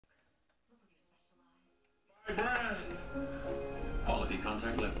Quality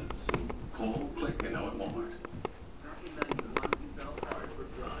contact lenses. Call, click, and now at Walmart. Recognize the ones you felt hard for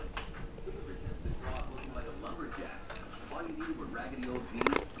crime. Look at pretends to grow up looking like a lumberjack. All you needed were raggedy old jeans,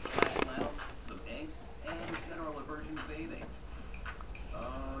 a flat flannel, some eggs, and general aversion bathing.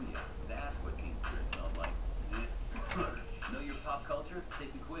 Oh yeah, that's what teen spirit smelled like. Know your pop culture?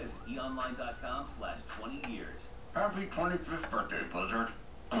 Take the quiz at eonline.com/20years. Happy 25th birthday, Blizzard.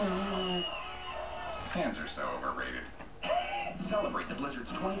 Hands are so overrated. Celebrate the Blizzard's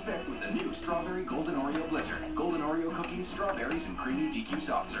 25th with the new Strawberry Golden Oreo Blizzard. Golden Oreo cookies, strawberries, and creamy DQ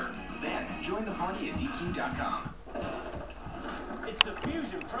soft serve. Then, join the party at DQ.com. It's the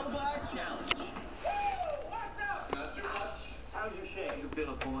Fusion Pro Glide Challenge. Woo! What's up? Not too much. How's your shave? You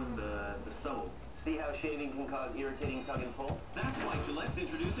feel it pulling the soul. See how shaving can cause irritating tug and pull? That's why Gillette's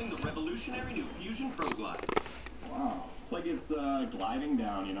introducing the revolutionary new Fusion Pro Glide. Wow. It's like it's gliding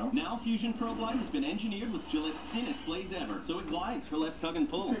down, you know? Now Fusion Pro Glide has been engineered with Gillette's thinnest blades ever, so it glides for less tug and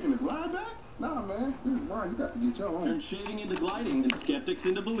pull. You taking the glide back? Nah, man. This is mine. You got to get your own. Turn shaving into gliding and skeptics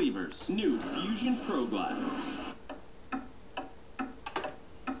into believers. New Fusion Pro Glide.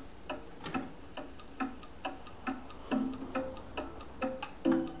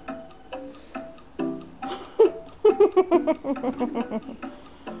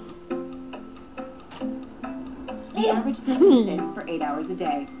 The average person sits for 8 hours a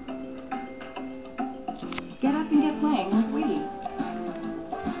day. Get up and get playing with Wii.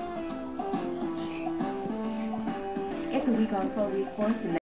 It's a week on full Wii Sports and